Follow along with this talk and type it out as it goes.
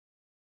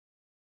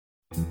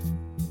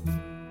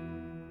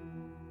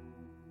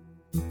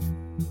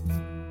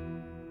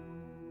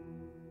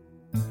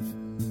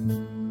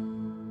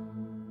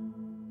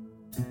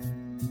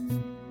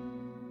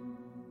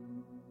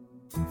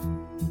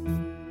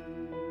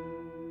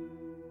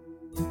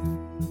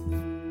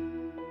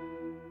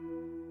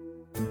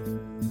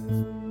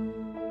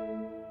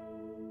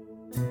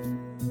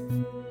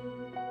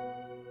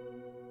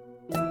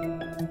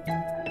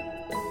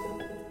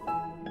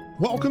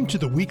Welcome to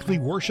the weekly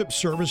worship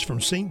service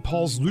from St.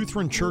 Paul's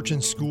Lutheran Church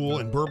and School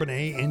in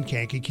Bourbonnais and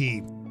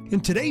Kankakee.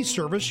 In today's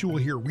service, you will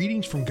hear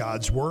readings from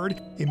God's Word,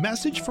 a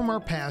message from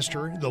our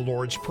pastor, the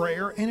Lord's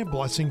Prayer, and a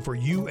blessing for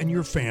you and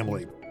your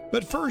family.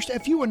 But first, a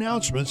few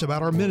announcements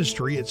about our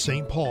ministry at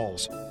St.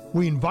 Paul's.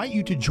 We invite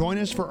you to join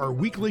us for our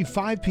weekly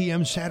 5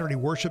 p.m. Saturday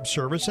worship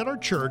service at our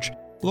church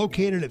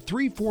located at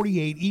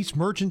 348 East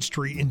Merchant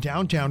Street in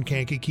downtown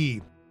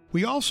Kankakee.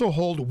 We also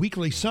hold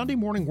weekly Sunday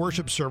morning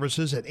worship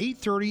services at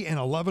 8:30 and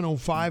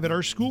 11:05 at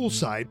our school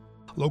site,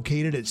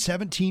 located at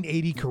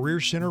 1780 Career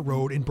Center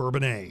Road in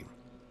Bourbonnais.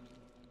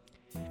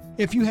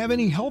 If you have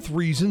any health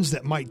reasons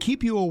that might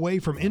keep you away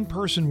from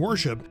in-person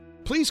worship,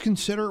 please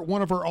consider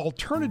one of our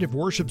alternative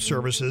worship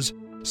services,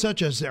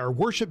 such as our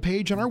worship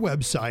page on our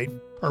website,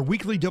 our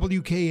weekly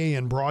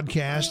WKAN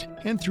broadcast,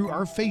 and through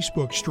our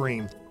Facebook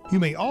stream. You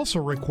may also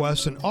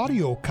request an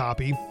audio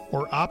copy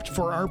or opt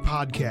for our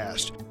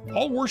podcast.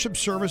 All worship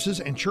services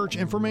and church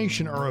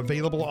information are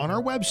available on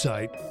our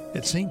website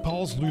at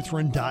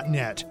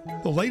stpaulslutheran.net.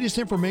 The latest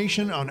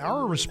information on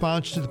our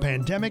response to the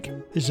pandemic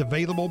is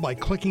available by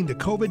clicking the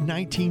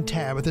COVID-19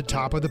 tab at the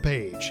top of the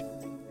page.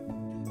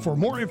 For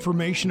more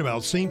information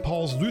about St.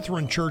 Paul's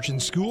Lutheran Church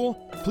and School,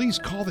 please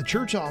call the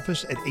church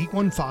office at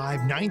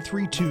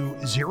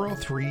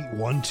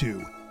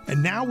 815-932-0312.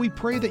 And now we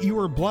pray that you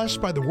are blessed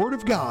by the Word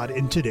of God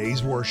in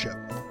today's worship.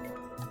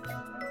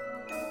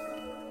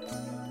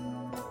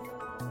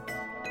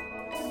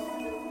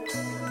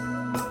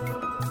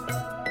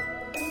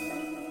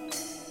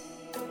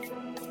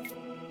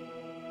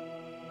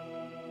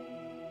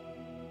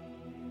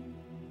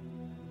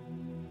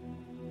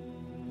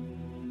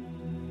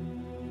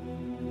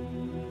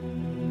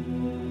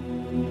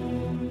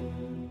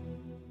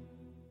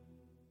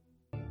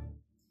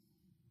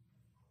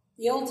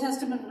 The Old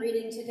Testament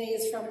reading today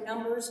is from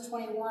Numbers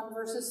 21,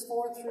 verses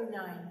 4 through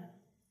 9.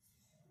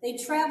 They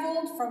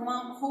traveled from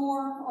Mount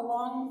Hor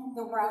along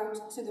the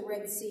route to the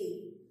Red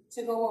Sea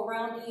to go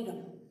around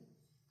Edom.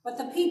 But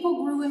the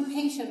people grew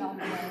impatient on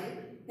the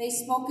way. They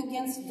spoke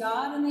against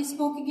God and they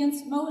spoke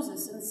against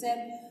Moses and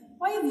said,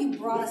 "Why have you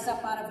brought us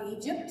up out of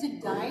Egypt to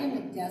die in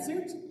the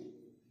desert?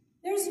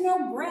 There's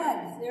no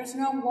bread, there's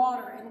no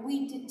water, and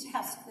we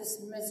detest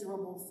this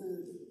miserable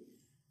food."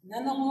 And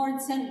then the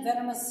Lord sent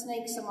venomous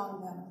snakes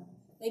among them.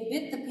 They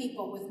bit the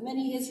people, with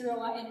many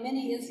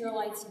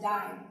Israelites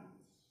died.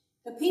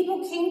 The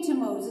people came to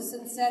Moses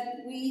and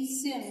said, "We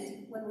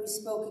sinned when we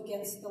spoke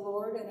against the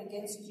Lord and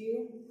against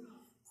you.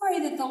 Pray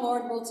that the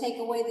Lord will take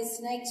away the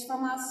snakes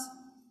from us."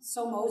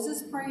 So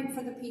Moses prayed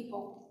for the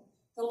people.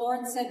 The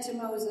Lord said to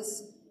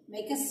Moses,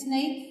 "Make a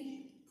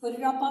snake, put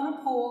it up on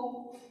a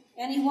pole.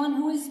 Anyone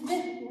who is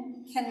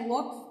bitten can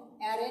look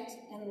at it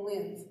and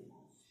live."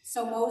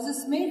 So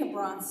Moses made a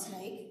bronze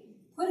snake,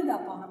 put it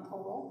up on a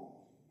pole,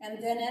 and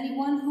then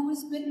anyone who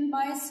was bitten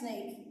by a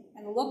snake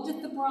and looked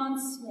at the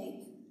bronze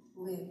snake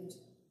lived.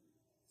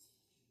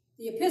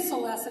 The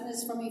epistle lesson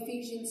is from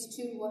Ephesians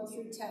 2, 1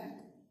 through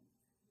 10.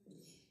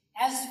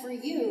 As for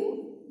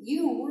you,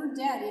 you were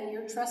dead in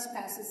your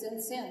trespasses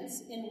and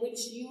sins, in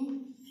which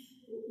you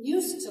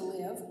used to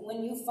live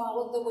when you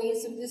followed the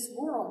ways of this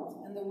world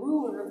and the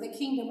ruler of the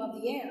kingdom of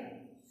the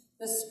air,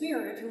 the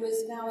spirit who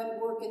is now at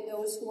work in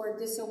those who are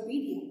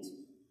disobedient.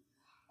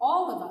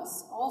 All of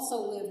us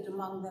also lived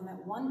among them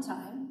at one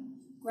time,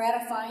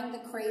 gratifying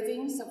the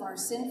cravings of our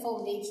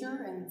sinful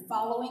nature and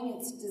following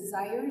its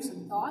desires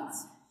and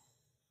thoughts.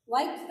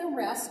 Like the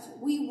rest,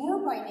 we were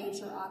by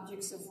nature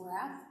objects of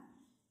wrath,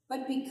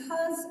 but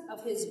because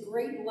of his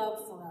great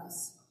love for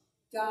us,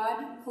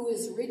 God, who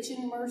is rich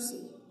in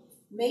mercy,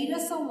 made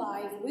us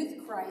alive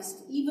with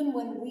Christ even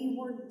when we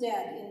were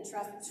dead in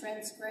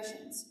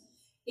transgressions.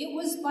 It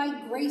was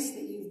by grace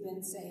that you've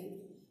been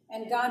saved.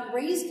 And God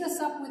raised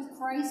us up with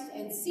Christ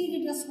and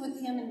seated us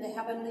with him in the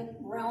heavenly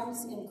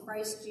realms in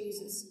Christ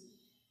Jesus,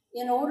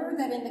 in order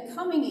that in the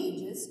coming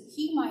ages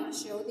he might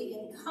show the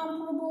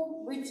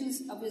incomparable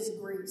riches of his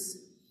grace,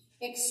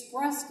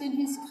 expressed in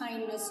his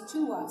kindness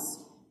to us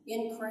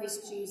in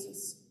Christ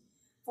Jesus.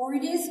 For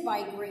it is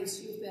by grace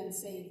you've been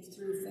saved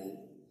through faith.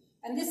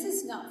 And this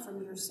is not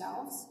from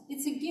yourselves,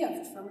 it's a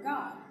gift from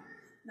God,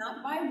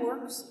 not by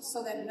works,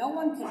 so that no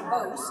one can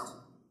boast.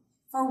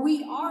 For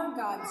we are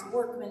God's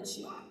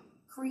workmanship,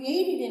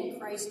 created in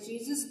Christ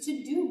Jesus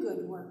to do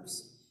good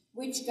works,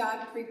 which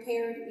God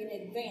prepared in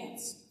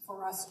advance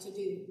for us to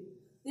do.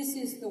 This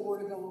is the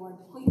word of the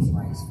Lord. Please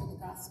rise for the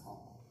gospel.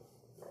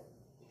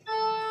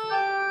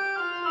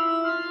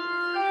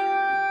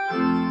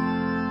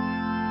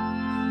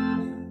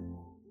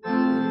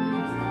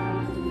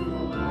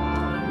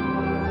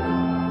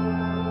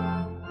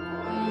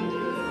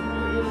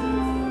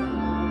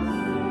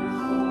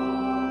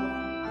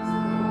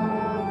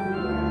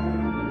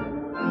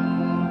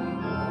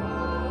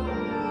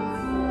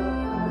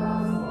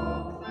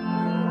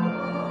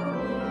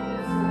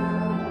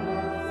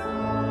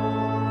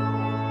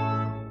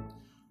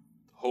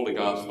 Holy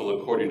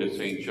Gospel according to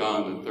St.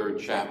 John, the 3rd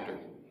chapter.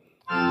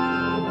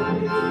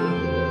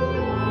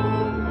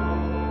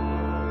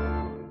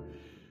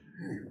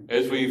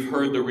 As we've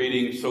heard the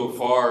reading so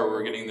far,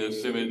 we're getting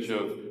this image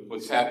of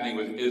what's happening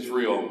with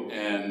Israel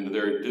and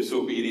their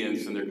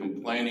disobedience and their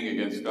complaining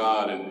against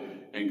God,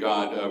 and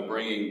God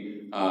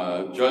bringing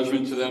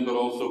judgment to them, but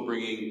also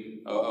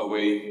bringing a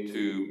way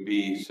to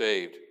be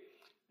saved.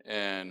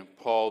 And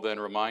Paul then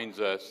reminds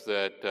us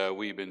that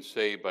we've been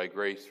saved by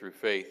grace through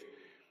faith.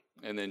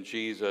 And then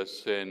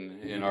Jesus,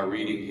 in our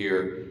reading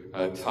here,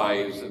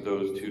 ties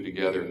those two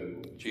together.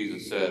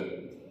 Jesus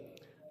said,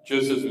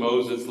 "Just as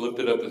Moses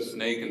lifted up the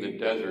snake in the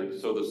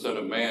desert, so the Son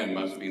of Man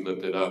must be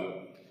lifted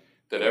up,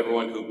 that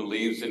everyone who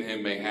believes in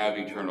him may have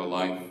eternal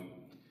life.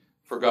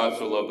 For God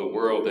so loved the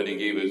world that he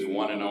gave his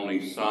one and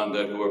only Son,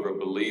 that whoever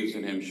believes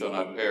in him shall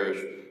not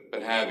perish,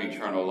 but have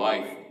eternal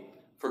life.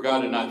 For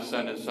God did not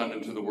send his Son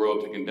into the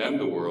world to condemn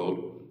the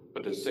world,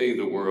 but to save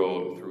the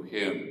world through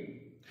him.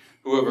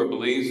 Whoever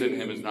believes in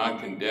him is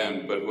not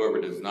condemned, but whoever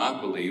does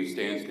not believe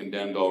stands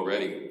condemned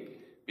already,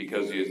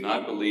 because he has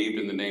not believed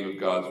in the name of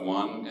God's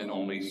one and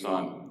only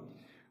Son.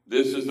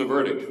 This is the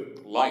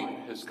verdict. Light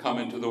has come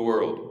into the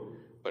world,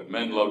 but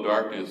men love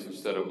darkness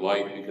instead of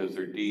light because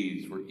their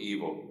deeds were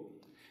evil.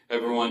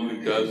 Everyone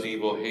who does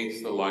evil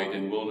hates the light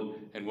and will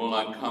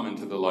not come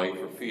into the light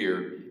for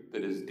fear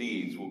that his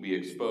deeds will be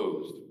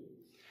exposed.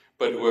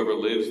 But whoever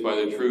lives by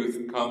the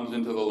truth comes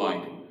into the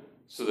light,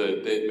 so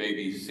that it may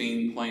be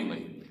seen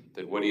plainly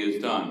that what he has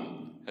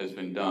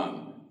been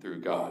done through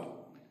God."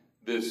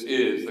 This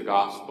is the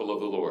gospel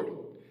of the Lord.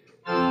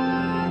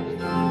 Amen.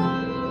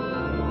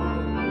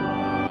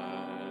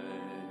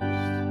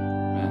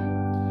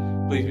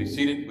 Please be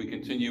seated. We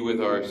continue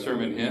with our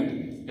sermon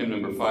hymn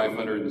number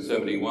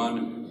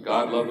 571,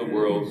 "God Loved the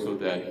World So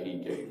That He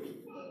Gave."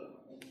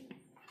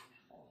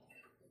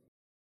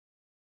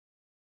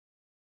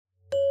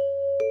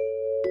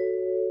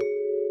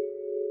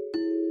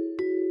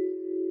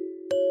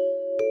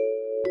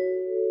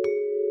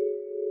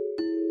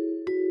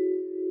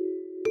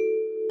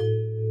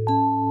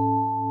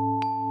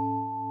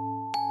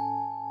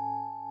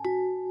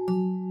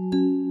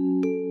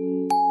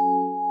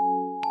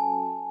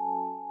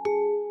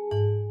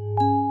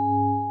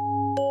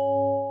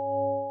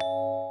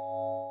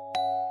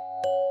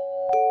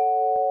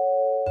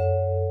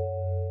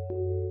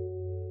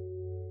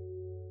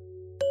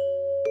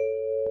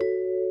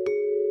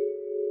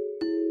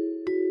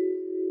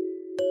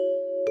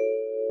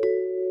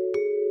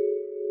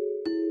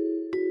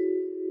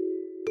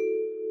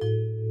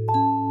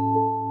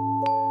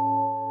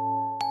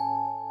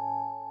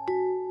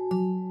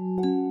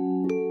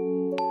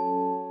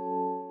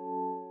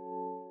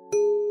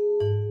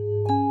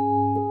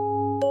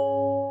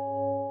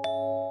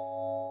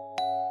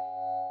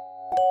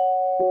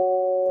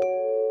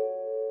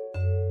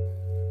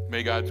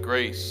 May God's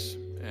grace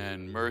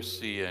and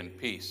mercy and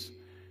peace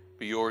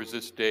be yours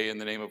this day in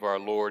the name of our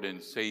Lord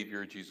and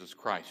Savior, Jesus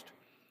Christ.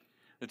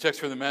 The text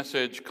for the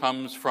message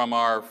comes from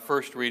our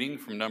first reading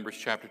from Numbers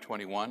chapter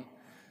 21.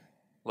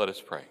 Let us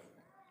pray.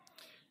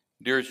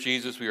 Dearest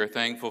Jesus, we are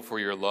thankful for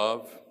your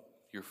love,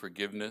 your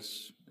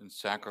forgiveness, and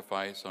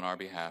sacrifice on our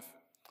behalf.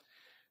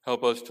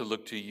 Help us to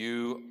look to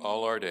you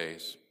all our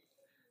days,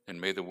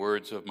 and may the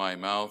words of my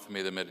mouth,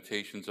 may the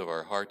meditations of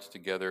our hearts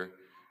together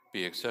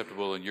be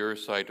acceptable in your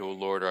sight, O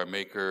Lord, our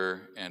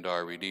Maker and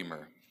our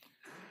Redeemer.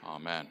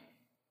 Amen.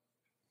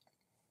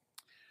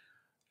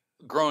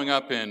 Growing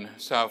up in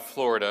South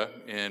Florida,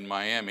 in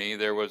Miami,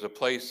 there was a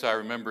place I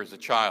remember as a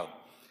child.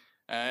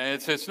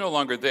 And it's no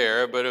longer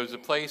there, but it was a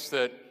place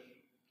that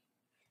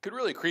could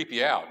really creep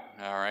you out,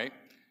 all right?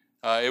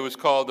 It was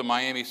called the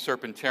Miami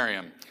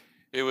Serpentarium.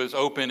 It was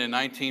opened in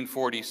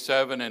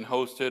 1947 and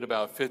hosted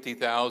about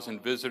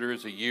 50,000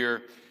 visitors a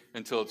year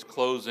until its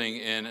closing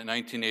in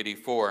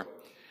 1984.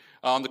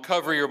 On the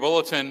cover of your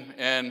bulletin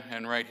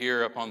and right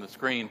here up on the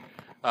screen,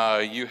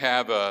 you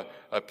have a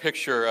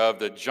picture of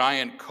the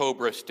giant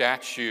cobra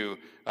statue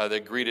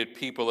that greeted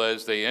people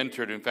as they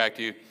entered. In fact,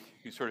 you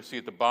sort of see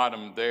at the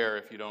bottom there,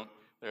 if you don't,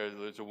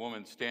 there's a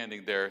woman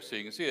standing there, so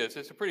you can see this.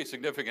 It's a pretty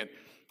significant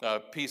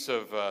piece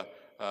of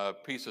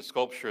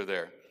sculpture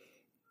there.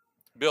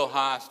 Bill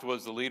Haast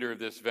was the leader of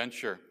this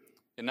venture.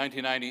 In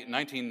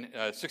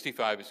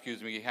 1965,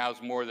 he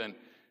housed more than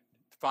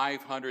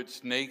 500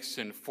 snakes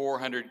in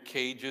 400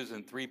 cages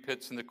and 3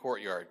 pits in the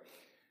courtyard.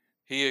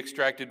 He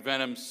extracted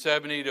venom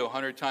 70 to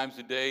 100 times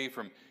a day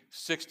from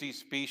 60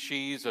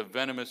 species of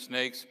venomous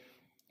snakes,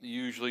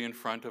 usually in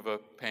front of a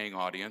paying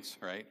audience,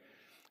 right?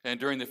 And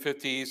during the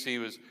 50s, he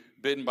was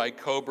bitten by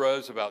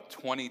cobras about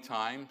 20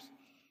 times.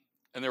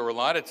 And there were a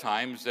lot of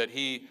times that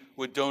he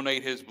would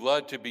donate his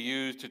blood to be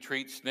used to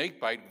treat snake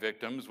bite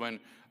victims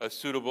when a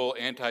suitable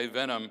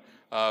anti-venom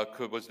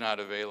was not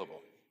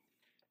available.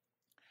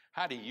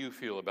 How do you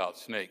feel about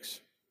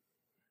snakes?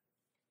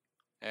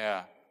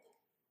 Yeah.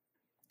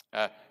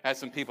 Had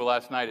some people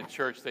last night at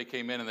church, they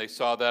came in and they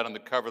saw that on the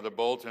cover of the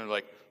bulletin and they're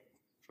like,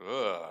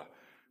 ugh,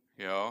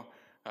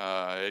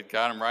 it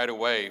got them right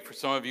away. For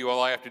some of you,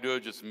 all I have to do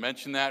is just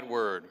mention that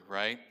word,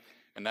 right?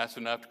 and that's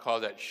enough to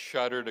cause that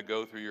shudder to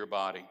go through your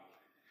body.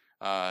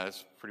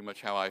 That's pretty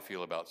much how I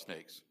feel about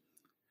snakes.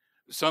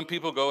 Some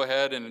people go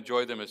ahead and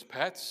enjoy them as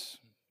pets.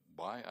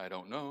 Why? I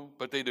don't know,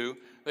 but they do.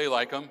 They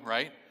like them,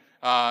 right?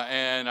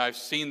 And I've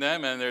seen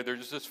them, and they're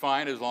just as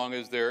fine as long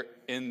as they're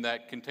in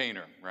that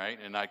container, right,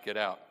 and not get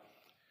out.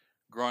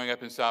 Growing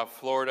up in South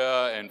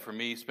Florida, and for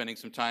me, spending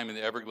some time in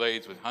the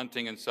Everglades with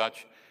hunting and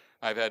such,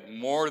 I've had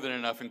more than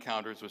enough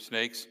encounters with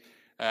snakes,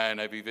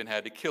 and I've even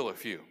had to kill a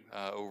few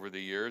over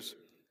the years.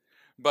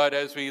 But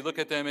as we look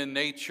at them in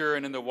nature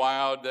and in the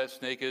wild, that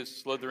snake is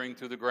slithering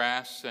through the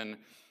grass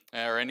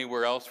or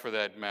anywhere else for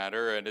that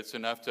matter, and it's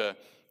enough to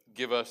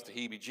give us the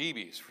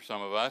heebie-jeebies for some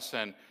of us.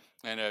 And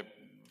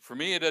for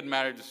me, it doesn't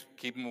matter, just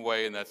keep them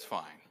away, and that's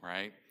fine,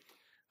 right?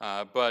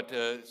 But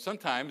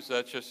sometimes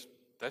that's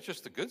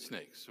just the good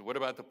snakes. What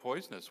about the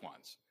poisonous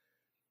ones?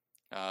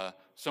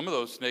 Some of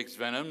those snakes'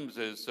 venoms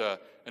is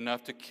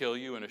enough to kill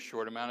you in a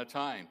short amount of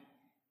time.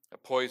 A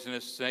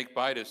poisonous snake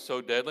bite is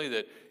so deadly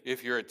that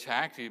if you're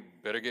attacked, you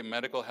better get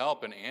medical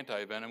help and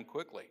anti-venom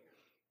quickly.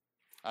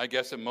 I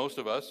guess that most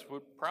of us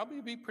would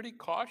probably be pretty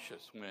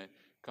cautious when it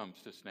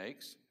comes to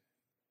snakes.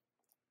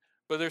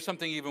 But there's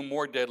something even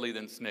more deadly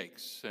than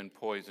snakes and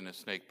poisonous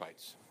snake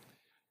bites.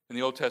 In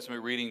the Old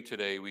Testament reading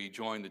today, we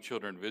join the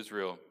children of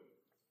Israel.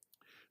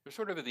 They're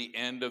sort of at the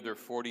end of their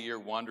 40-year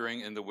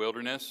wandering in the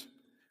wilderness.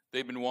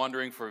 They've been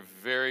wandering for a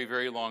very,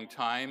 very long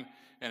time,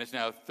 and it's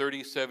now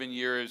 37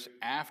 years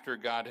after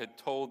God had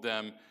told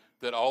them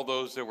that all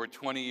those that were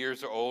 20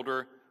 years or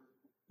older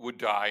would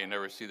die and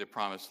never see the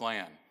promised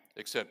land,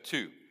 except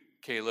two,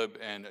 Caleb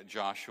and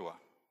Joshua.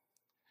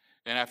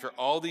 And after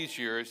all these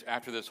years,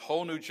 after this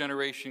whole new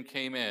generation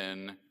came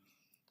in,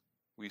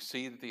 we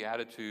see that the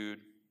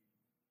attitude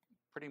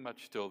pretty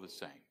much still the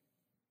same,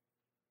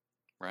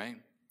 right?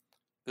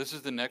 This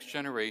is the next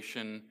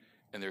generation,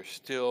 and they're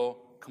still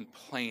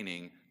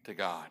complaining to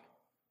God.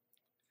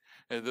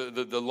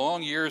 The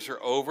long years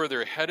are over.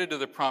 They're headed to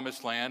the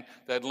promised land.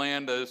 That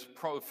land is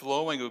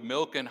flowing with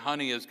milk and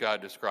honey, as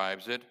God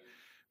describes it.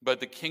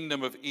 But the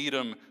kingdom of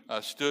Edom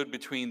stood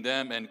between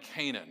them and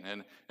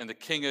Canaan, and the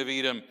king of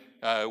Edom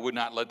would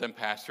not let them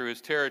pass through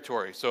his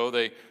territory. So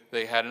they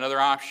had another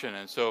option,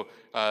 and so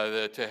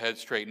to head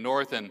straight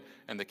north, and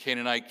the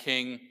Canaanite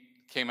king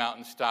came out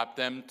and stopped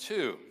them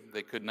too.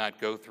 They could not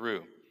go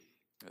through.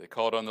 They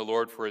called on the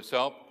Lord for his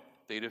help.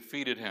 They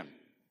defeated him.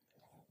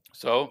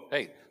 So,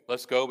 hey,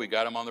 let's go. We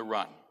got him on the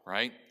run,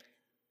 right?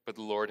 But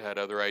the Lord had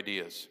other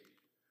ideas.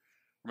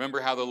 Remember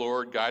how the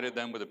Lord guided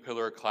them with a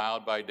pillar of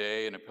cloud by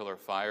day and a pillar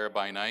of fire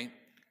by night?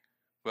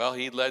 Well,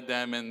 he led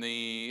them in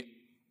the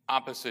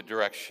opposite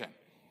direction,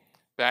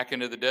 back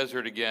into the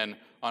desert again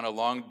on a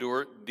long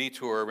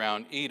detour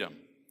around Edom.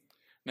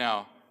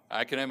 Now,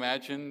 I can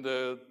imagine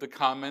the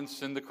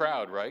comments in the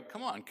crowd, right?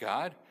 Come on,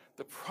 God.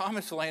 The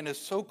promised land is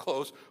so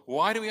close.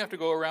 Why do we have to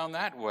go around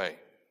that way?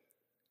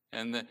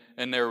 And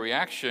their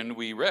reaction,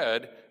 we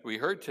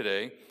heard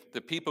today,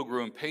 the people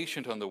grew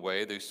impatient on the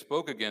way. They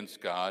spoke against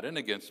God and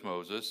against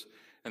Moses,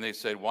 and they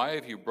said, "Why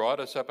have you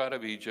brought us up out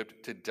of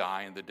Egypt to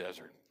die in the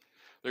desert?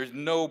 There's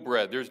no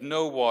bread, there's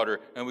no water,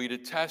 and we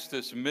detest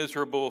this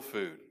miserable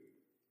food."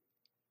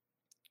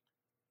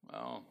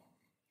 Well,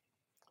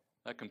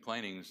 that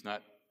complaining is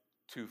not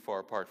too far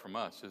apart from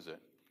us, is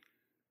it?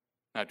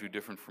 Not too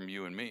different from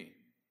you and me.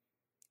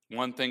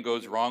 One thing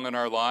goes wrong in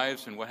our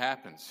lives, and what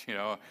happens?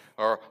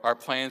 Our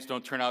plans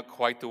don't turn out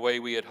quite the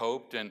way we had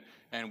hoped, and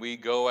we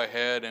go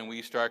ahead and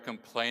we start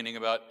complaining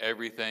about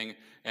everything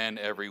and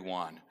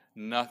everyone.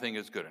 Nothing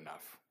is good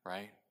enough,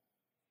 right?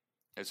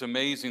 It's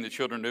amazing the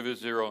children of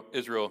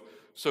Israel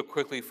so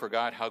quickly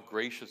forgot how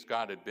gracious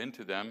God had been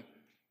to them,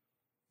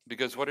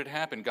 because what had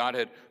happened? God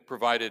had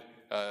provided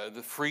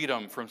the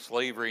freedom from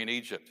slavery in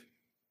Egypt.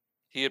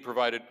 He had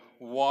provided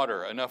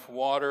water, enough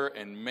water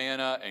and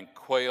manna and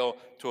quail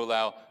to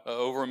allow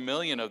over 1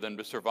 million of them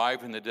to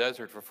survive in the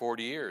desert for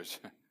 40 years.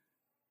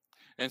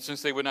 And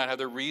since they would not have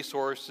the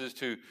resources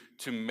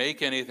to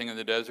make anything in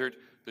the desert,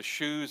 the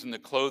shoes and the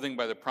clothing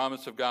by the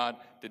promise of God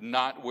did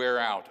not wear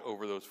out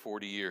over those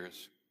 40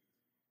 years.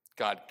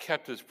 God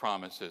kept his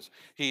promises.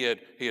 He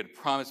had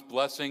promised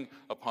blessing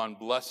upon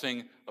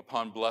blessing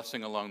upon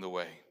blessing along the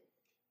way.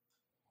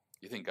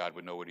 You think God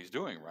would know what he's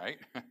doing, right?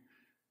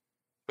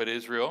 But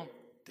Israel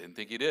didn't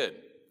think he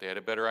did. They had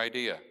a better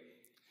idea.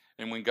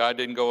 And when God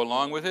didn't go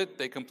along with it,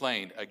 they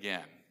complained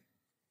again.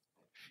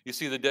 You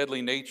see, the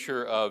deadly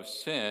nature of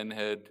sin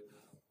had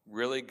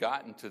really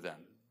gotten to them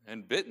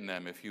and bitten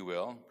them, if you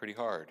will, pretty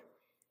hard.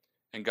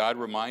 And God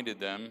reminded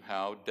them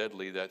how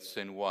deadly that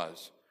sin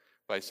was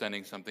by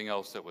sending something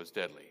else that was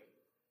deadly: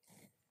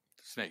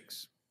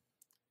 snakes.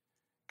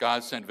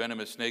 God sent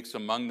venomous snakes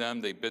among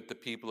them. They bit the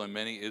people, and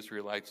many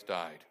Israelites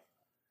died.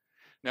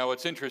 Now,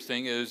 what's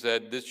interesting is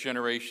that this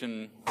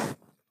generation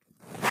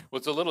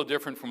was a little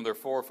different from their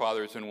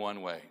forefathers in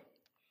one way.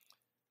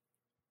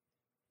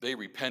 They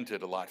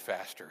repented a lot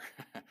faster.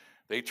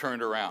 They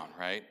turned around,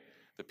 right?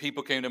 The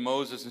people came to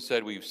Moses and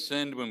said, "We've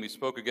sinned when we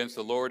spoke against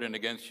the Lord and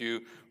against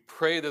you.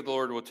 Pray that the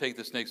Lord will take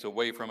the snakes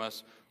away from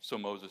us." So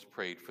Moses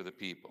prayed for the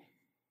people.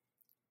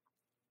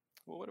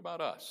 Well, what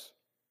about us?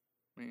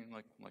 I mean,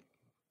 like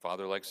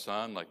father like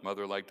son, like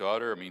mother like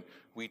daughter. I mean,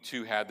 we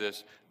too have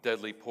this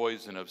deadly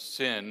poison of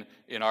sin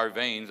in our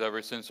veins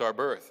ever since our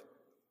birth.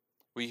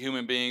 We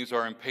human beings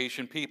are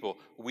impatient people.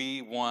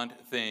 We want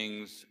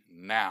things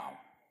now,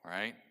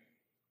 right?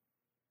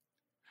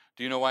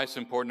 Do you know why it's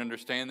important to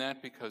understand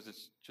that? Because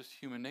it's just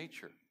human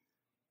nature.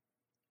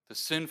 The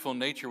sinful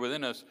nature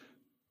within us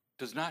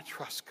does not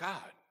trust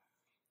God.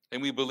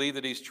 And we believe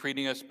that he's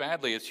treating us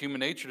badly. It's human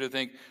nature to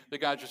think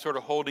that God's just sort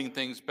of holding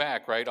things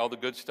back, right? All the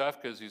good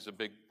stuff because he's a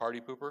big party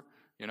pooper,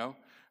 you know?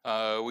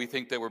 We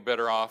think that we're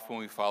better off when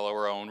we follow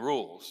our own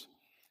rules.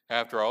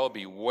 After all, it'd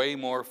be way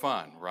more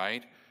fun,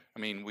 right? I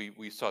mean,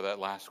 we saw that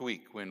last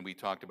week when we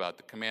talked about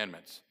the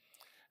commandments.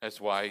 That's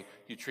why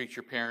you treat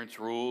your parents'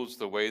 rules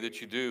the way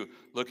that you do,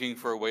 looking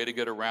for a way to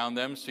get around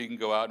them so you can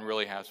go out and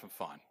really have some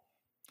fun.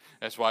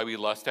 That's why we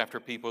lust after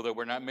people that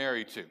we're not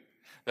married to.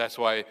 That's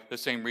why the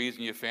same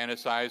reason you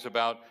fantasize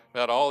about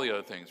all the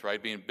other things,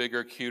 right? Being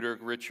bigger, cuter,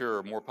 richer,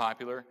 or more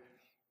popular.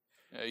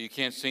 You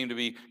can't seem to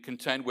be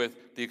content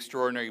with the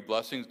extraordinary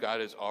blessings God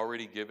has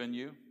already given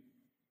you.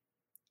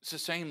 It's the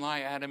same lie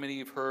Adam and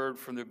Eve heard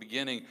from the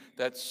beginning,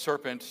 that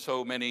serpent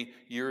so many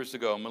years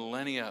ago,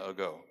 millennia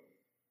ago.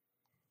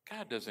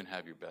 God doesn't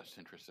have your best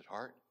interest at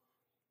heart.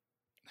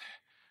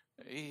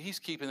 He's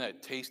keeping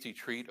that tasty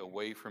treat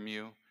away from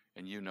you,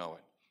 and you know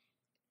it.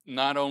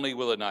 Not only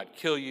will it not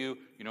kill you,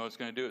 you know what it's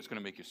going to do? It's going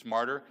to make you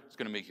smarter, it's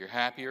going to make you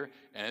happier,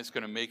 and it's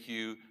going to make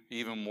you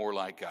even more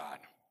like God.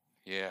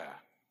 Yeah.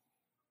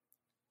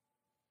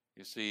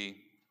 You see,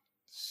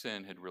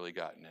 sin had really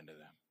gotten into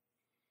them.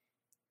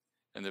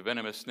 And the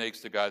venomous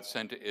snakes that God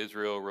sent to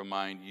Israel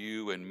remind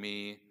you and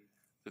me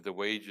that the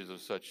wages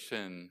of such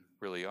sin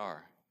really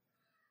are.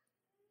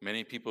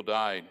 Many people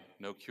died,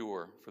 no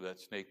cure for that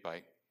snake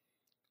bite.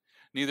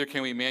 Neither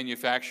can we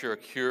manufacture a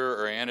cure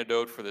or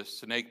antidote for the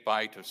snake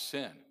bite of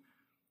sin.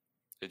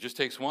 It just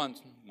takes one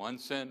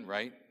sin,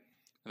 right?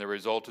 And the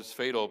result is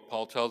fatal.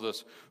 Paul tells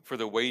us, for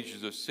the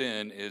wages of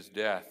sin is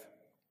death.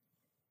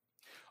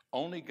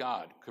 Only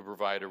God could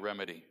provide a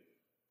remedy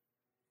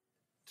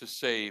to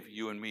save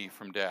you and me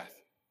from death,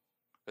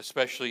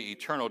 especially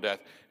eternal death,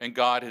 and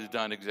God has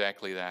done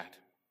exactly that.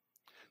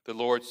 The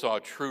Lord saw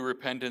true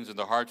repentance in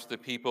the hearts of the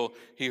people.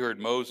 He heard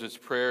Moses'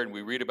 prayer, and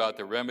we read about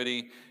the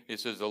remedy. It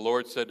says, the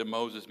Lord said to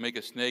Moses, make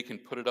a snake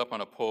and put it up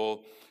on a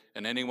pole,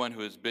 and anyone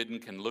who is bitten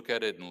can look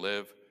at it and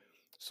live.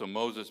 So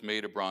Moses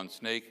made a bronze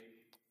snake,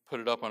 put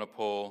it up on a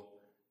pole,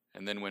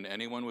 and then when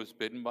anyone was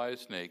bitten by a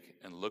snake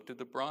and looked at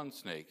the bronze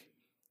snake,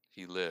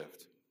 he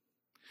lived.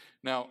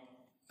 Now,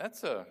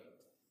 that's a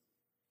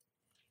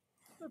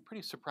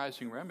pretty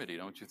surprising remedy,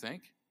 don't you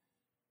think?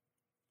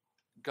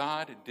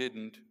 God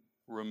didn't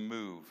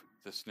remove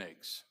the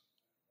snakes.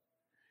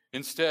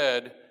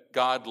 Instead,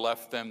 God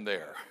left them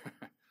there.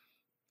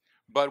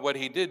 But what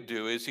he did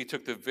do is he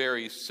took the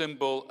very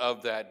symbol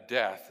of that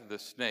death, the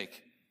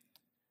snake,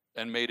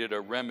 and made it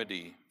a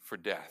remedy for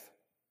death.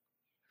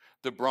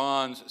 The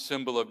bronze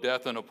symbol of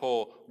death on a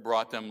pole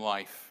brought them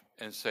life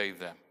and saved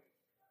them.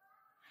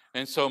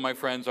 And so, my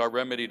friends, our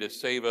remedy to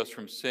save us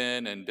from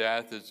sin and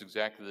death is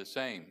exactly the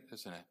same,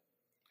 isn't it?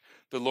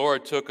 The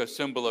Lord took a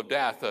symbol of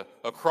death,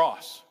 a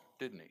cross,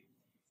 didn't he,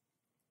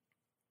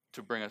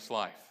 to bring us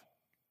life.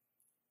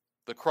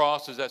 The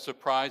cross is that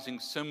surprising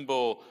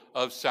symbol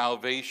of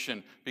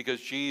salvation because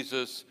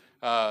Jesus,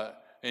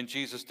 in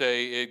Jesus'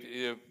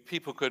 day,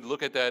 people could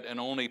look at that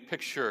and only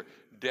picture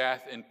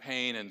death and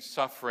pain and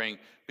suffering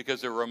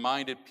because it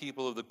reminded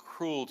people of the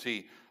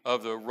cruelty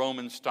of the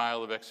Roman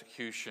style of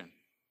execution.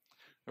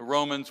 The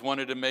Romans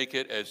wanted to make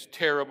it as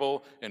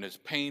terrible and as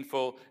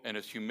painful and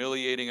as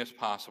humiliating as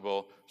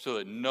possible so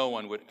that no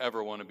one would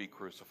ever want to be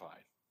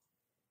crucified.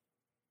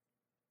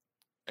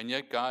 And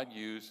yet God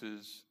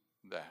uses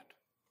that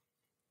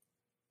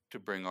to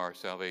bring our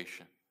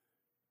salvation.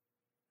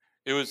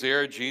 It was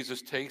there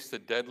Jesus takes the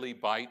deadly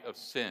bite of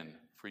sin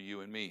for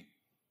you and me,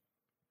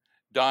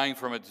 dying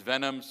from its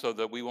venom so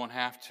that we won't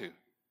have to.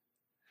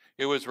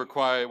 It was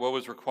what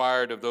was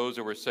required of those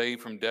who were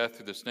saved from death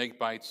through the snake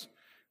bites.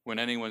 When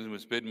anyone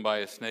was bitten by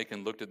a snake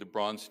and looked at the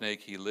bronze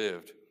snake, he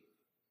lived.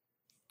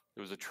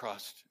 There was a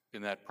trust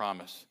in that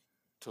promise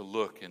to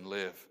look and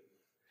live.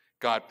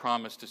 God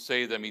promised to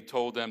save them. He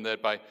told them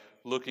that by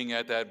looking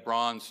at that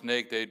bronze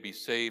snake, they'd be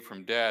saved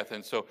from death.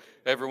 And so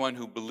everyone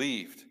who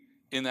believed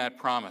in that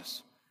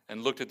promise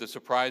and looked at the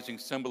surprising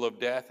symbol of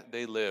death,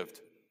 they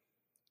lived.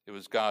 It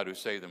was God who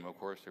saved them. Of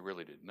course, they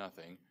really did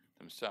nothing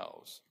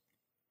themselves.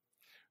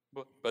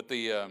 But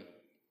the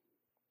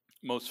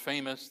most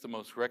famous, the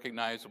most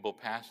recognizable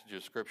passage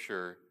of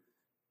Scripture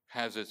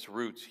has its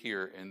roots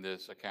here in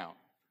this account.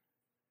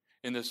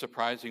 In the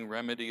surprising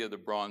remedy of the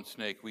bronze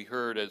snake, we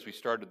heard as we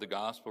started the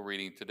gospel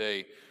reading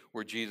today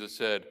where Jesus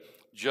said,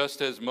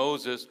 just as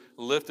Moses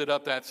lifted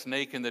up that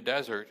snake in the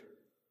desert,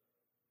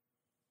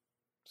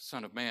 the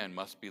Son of Man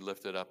must be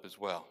lifted up as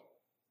well,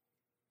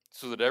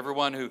 so that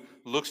everyone who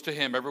looks to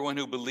him, everyone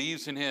who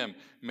believes in him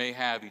may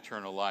have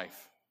eternal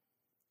life.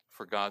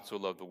 For God so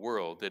loved the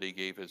world that he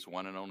gave his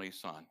one and only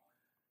Son,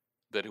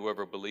 that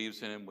whoever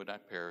believes in him would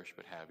not perish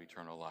but have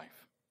eternal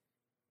life.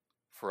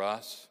 For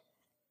us,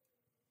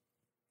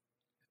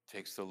 it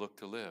takes the look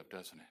to live,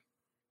 doesn't it?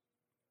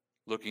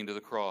 Looking to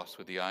the cross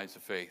with the eyes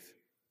of faith.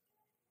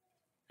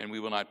 And we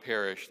will not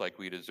perish like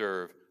we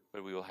deserve,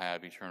 but we will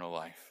have eternal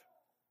life.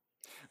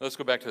 Let's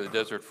go back to the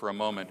desert for a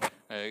moment.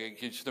 You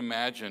can just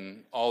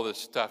imagine all this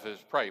stuff is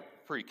probably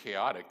pretty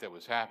chaotic that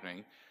was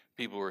happening.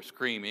 People were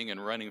screaming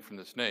and running from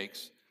the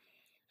snakes.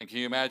 And can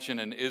you imagine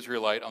an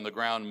Israelite on the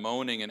ground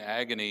moaning in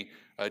agony,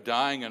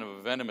 dying of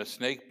a venomous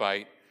snake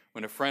bite,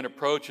 when a friend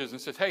approaches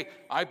and says, hey,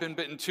 I've been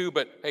bitten too,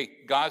 but hey,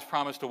 God's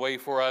promised a way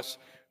for us.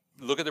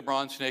 Look at the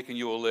bronze snake and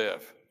you will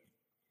live.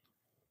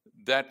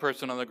 That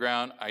person on the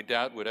ground, I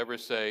doubt, would ever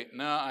say,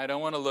 no, I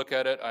don't want to look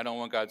at it. I don't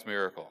want God's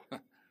miracle.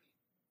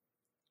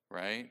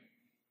 Right?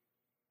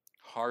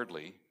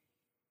 Hardly.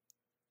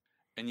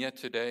 And yet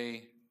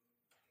today,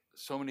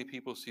 so many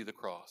people see the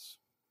cross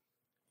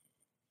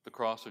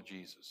of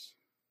Jesus,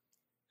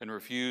 and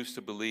refuse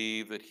to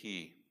believe that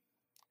he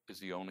is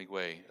the only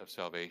way of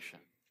salvation.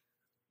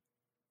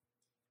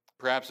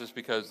 Perhaps it's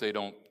because they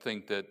don't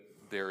think that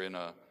they're in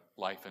a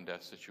life and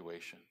death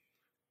situation.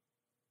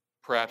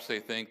 Perhaps they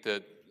think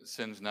that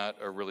sin's not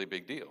a really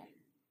big deal.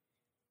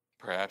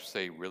 Perhaps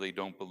they really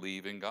don't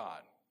believe in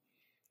God.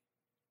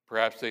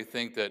 Perhaps they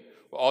think that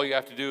all you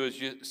have to do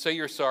is say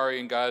you're sorry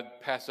and God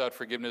passes out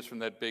forgiveness from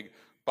that big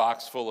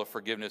box full of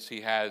forgiveness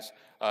he has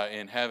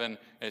in heaven,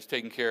 and it's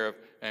taken care of,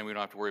 and we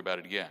don't have to worry about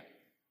it again.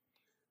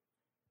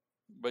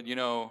 But you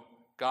know,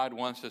 God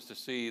wants us to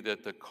see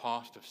that the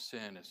cost of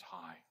sin is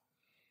high.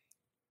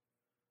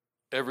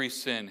 Every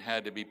sin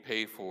had to be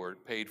paid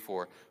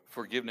for.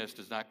 Forgiveness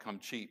does not come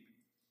cheap.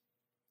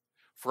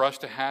 For us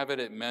to have it,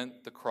 it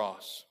meant the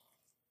cross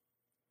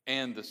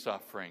and the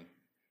suffering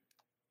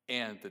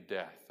and the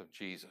death of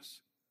Jesus.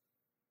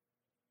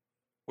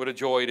 What a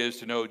joy it is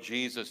to know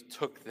Jesus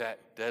took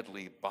that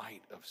deadly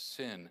bite of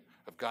sin,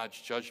 of God's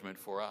judgment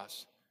for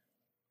us.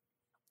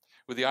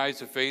 With the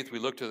eyes of faith, we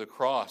look to the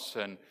cross,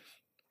 and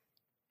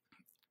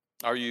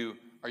are you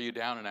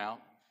down and out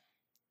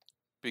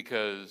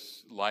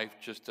because life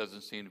just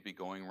doesn't seem to be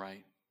going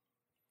right?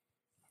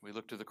 We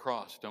look to the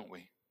cross, don't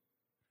we?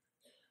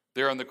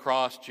 There on the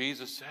cross,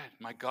 Jesus said,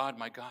 my God,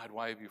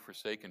 why have you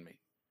forsaken me?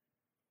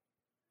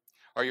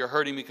 Are you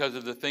hurting because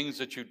of the things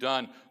that you've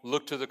done?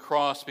 Look to the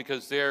cross,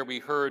 because there we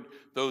heard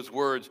those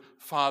words,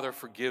 Father,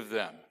 forgive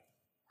them,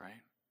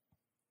 right?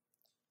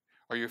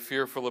 Are you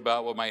fearful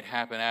about what might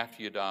happen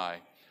after you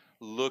die?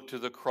 Look to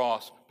the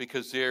cross,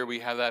 because there we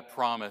have that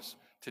promise,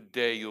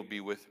 today you'll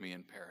be with me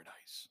in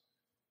paradise.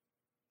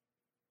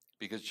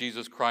 Because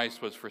Jesus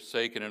Christ was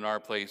forsaken in our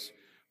place,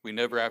 we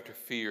never have to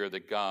fear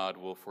that God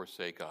will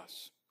forsake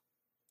us.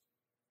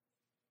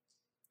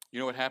 You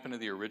know what happened to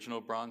the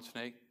original bronze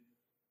snake?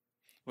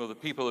 Well, the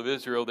people of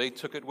Israel, they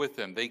took it with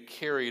them. They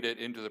carried it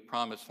into the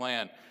promised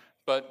land.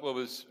 But what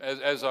was,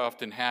 as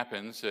often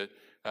happens, it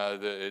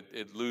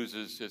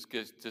loses, it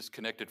gets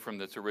disconnected from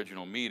its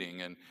original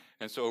meaning.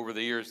 And so over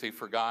the years, they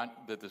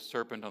forgot that the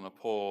serpent on the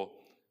pole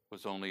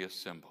was only a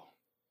symbol.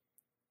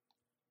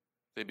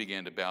 They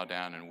began to bow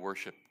down and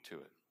worship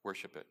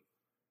it.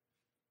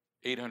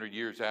 800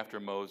 years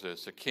after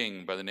Moses, a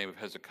king by the name of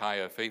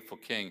Hezekiah, a faithful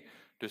king,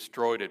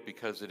 destroyed it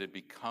because it had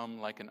become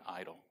like an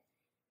idol.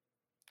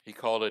 He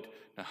called it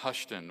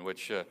Nehushtan,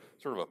 which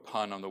sort of a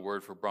pun on the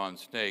word for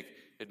bronze snake.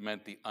 It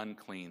meant the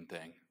unclean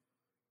thing.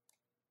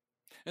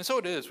 And so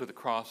it is with the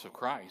cross of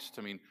Christ.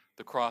 I mean,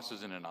 the cross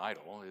isn't an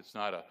idol. It's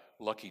not a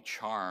lucky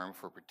charm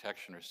for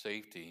protection or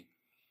safety.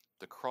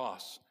 The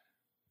cross,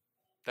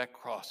 that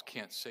cross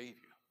can't save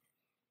you.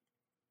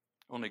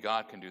 Only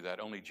God can do that.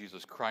 Only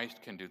Jesus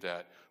Christ can do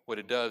that. What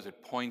it does,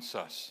 it points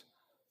us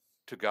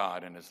to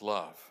God and his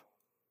love.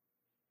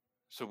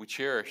 So we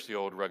cherish the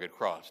old rugged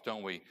cross,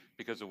 don't we?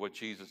 Because of what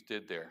Jesus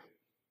did there.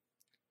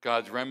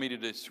 God's remedy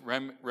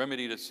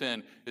to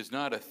sin is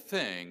not a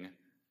thing,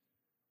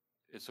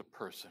 it's a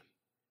person.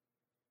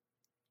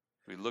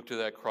 We look to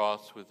that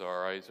cross with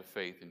our eyes of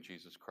faith in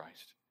Jesus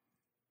Christ.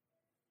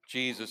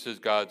 Jesus is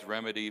God's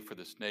remedy for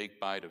the snake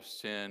bite of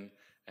sin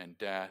and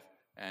death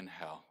and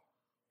hell.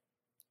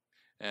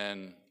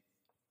 And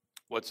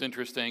what's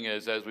interesting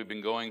is, as we've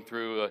been going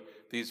through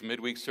these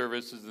midweek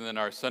services and then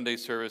our Sunday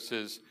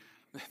services,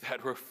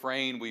 that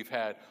refrain we've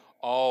had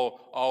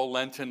all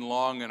Lenten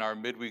long in our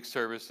midweek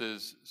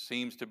services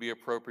seems to be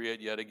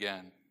appropriate yet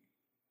again.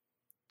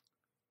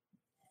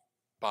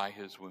 By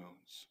his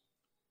wounds,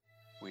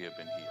 we have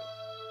been healed.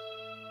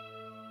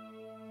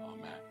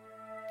 Amen.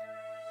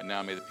 And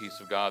now may the peace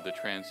of God that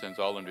transcends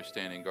all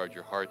understanding guard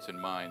your hearts and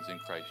minds in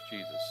Christ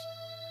Jesus.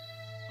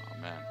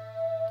 Amen.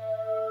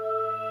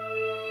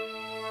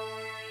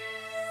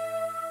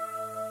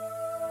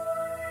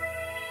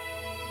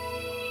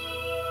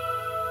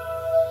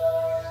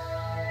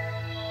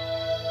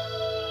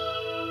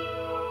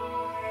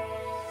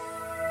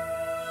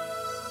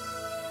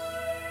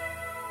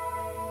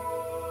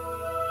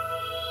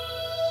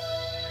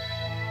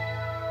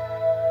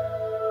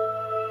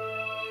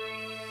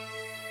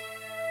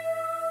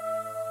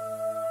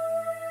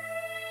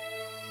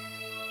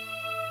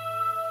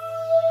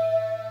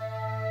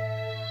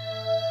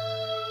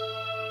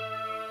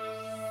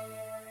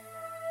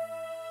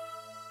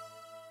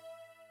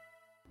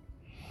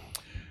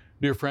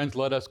 Dear friends,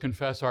 let us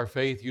confess our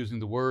faith using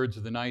the words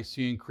of the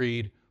Nicene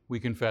Creed we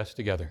confess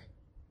together.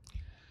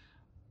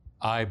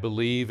 I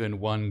believe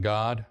in one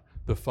God,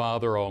 the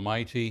Father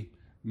Almighty,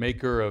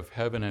 maker of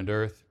heaven and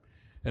earth,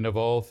 and of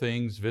all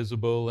things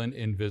visible and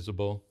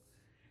invisible,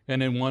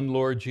 and in one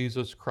Lord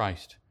Jesus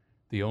Christ,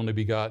 the only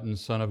begotten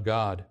Son of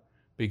God,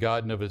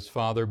 begotten of his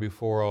Father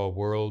before all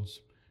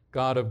worlds,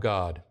 God of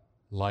God,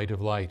 light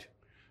of light,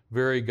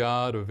 very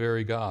God of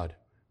very God,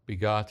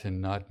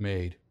 begotten, not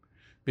made,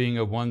 being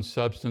of one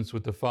substance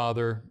with the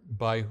Father,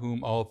 by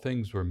whom all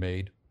things were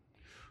made,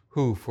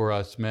 who for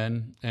us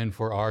men and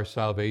for our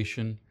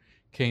salvation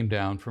came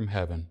down from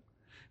heaven,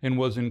 and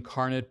was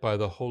incarnate by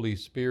the Holy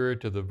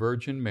Spirit of the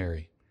Virgin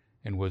Mary,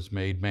 and was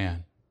made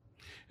man,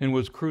 and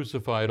was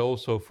crucified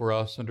also for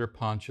us under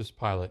Pontius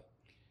Pilate.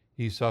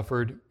 He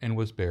suffered and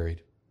was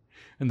buried.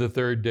 And the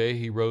third day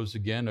he rose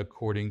again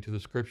according to the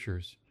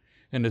Scriptures,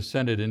 and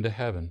ascended into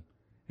heaven,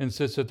 and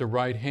sits at the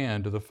right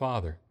hand of the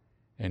Father.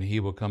 And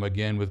he will come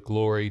again with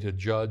glory to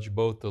judge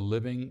both the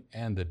living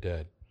and the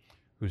dead,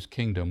 whose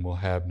kingdom will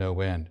have no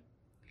end.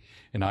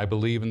 And I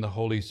believe in the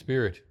Holy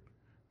Spirit,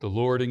 the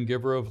Lord and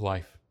giver of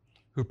life,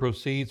 who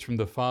proceeds from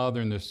the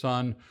Father and the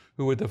Son,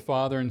 who with the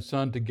Father and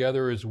Son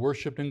together is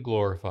worshipped and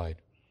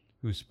glorified,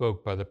 who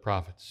spoke by the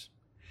prophets.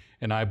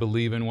 And I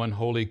believe in one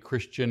holy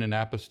Christian and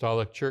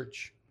apostolic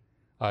church.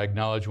 I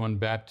acknowledge one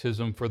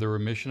baptism for the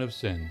remission of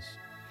sins,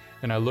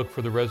 and I look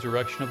for the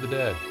resurrection of the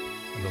dead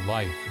and the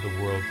life of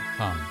the world to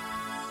come.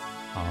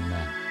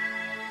 Amen.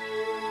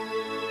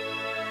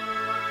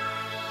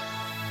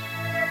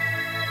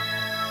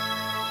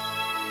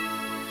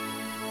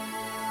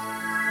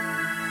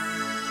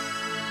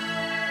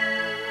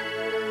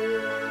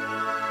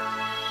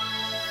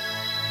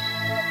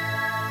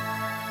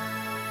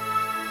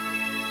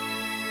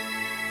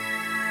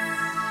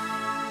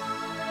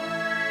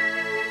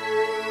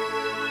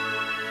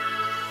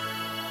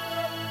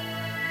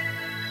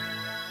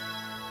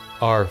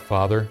 Our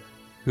Father,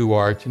 who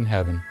art in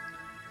heaven,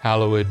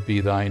 hallowed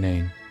be thy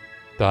name.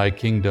 Thy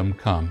kingdom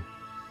come,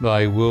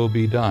 thy will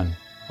be done,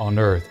 on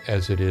earth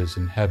as it is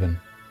in heaven.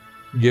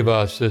 Give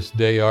us this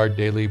day our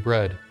daily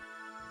bread,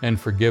 and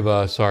forgive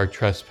us our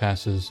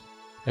trespasses,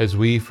 as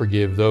we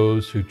forgive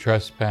those who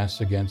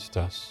trespass against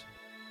us.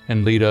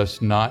 And lead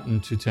us not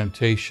into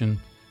temptation,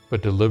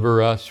 but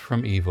deliver us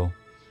from evil.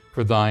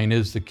 For thine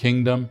is the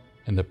kingdom,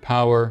 and the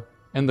power,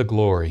 and the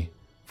glory,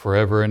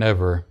 forever and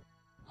ever.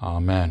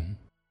 Amen.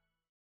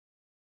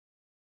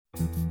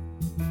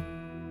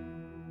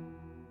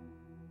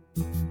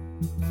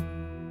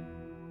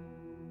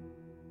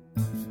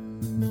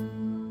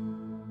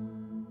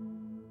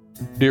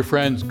 Dear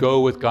friends, go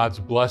with God's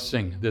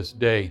blessing this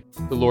day.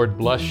 The Lord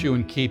bless you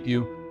and keep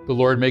you. The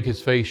Lord make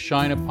his face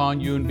shine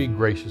upon you and be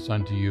gracious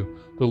unto you.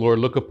 The Lord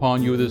look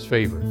upon you with his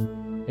favor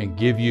and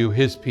give you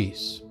his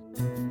peace.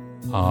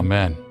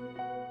 Amen.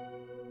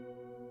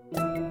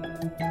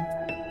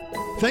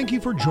 Thank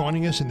you for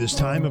joining us in this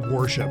time of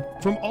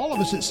worship. From all of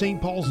us at St.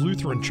 Paul's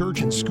Lutheran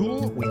Church and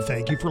School, we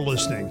thank you for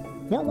listening.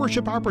 More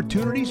worship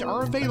opportunities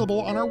are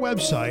available on our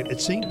website at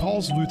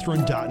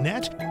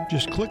stpaulslutheran.net.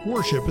 Just click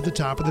worship at the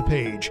top of the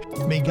page.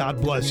 May God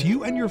bless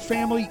you and your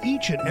family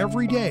each and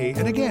every day.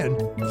 And again,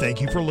 thank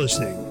you for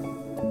listening.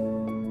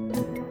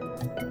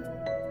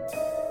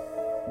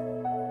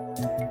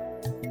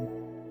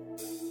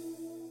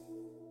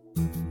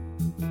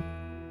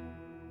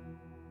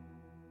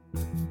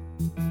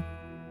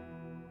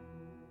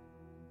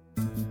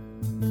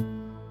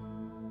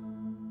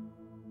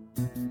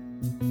 Thank you.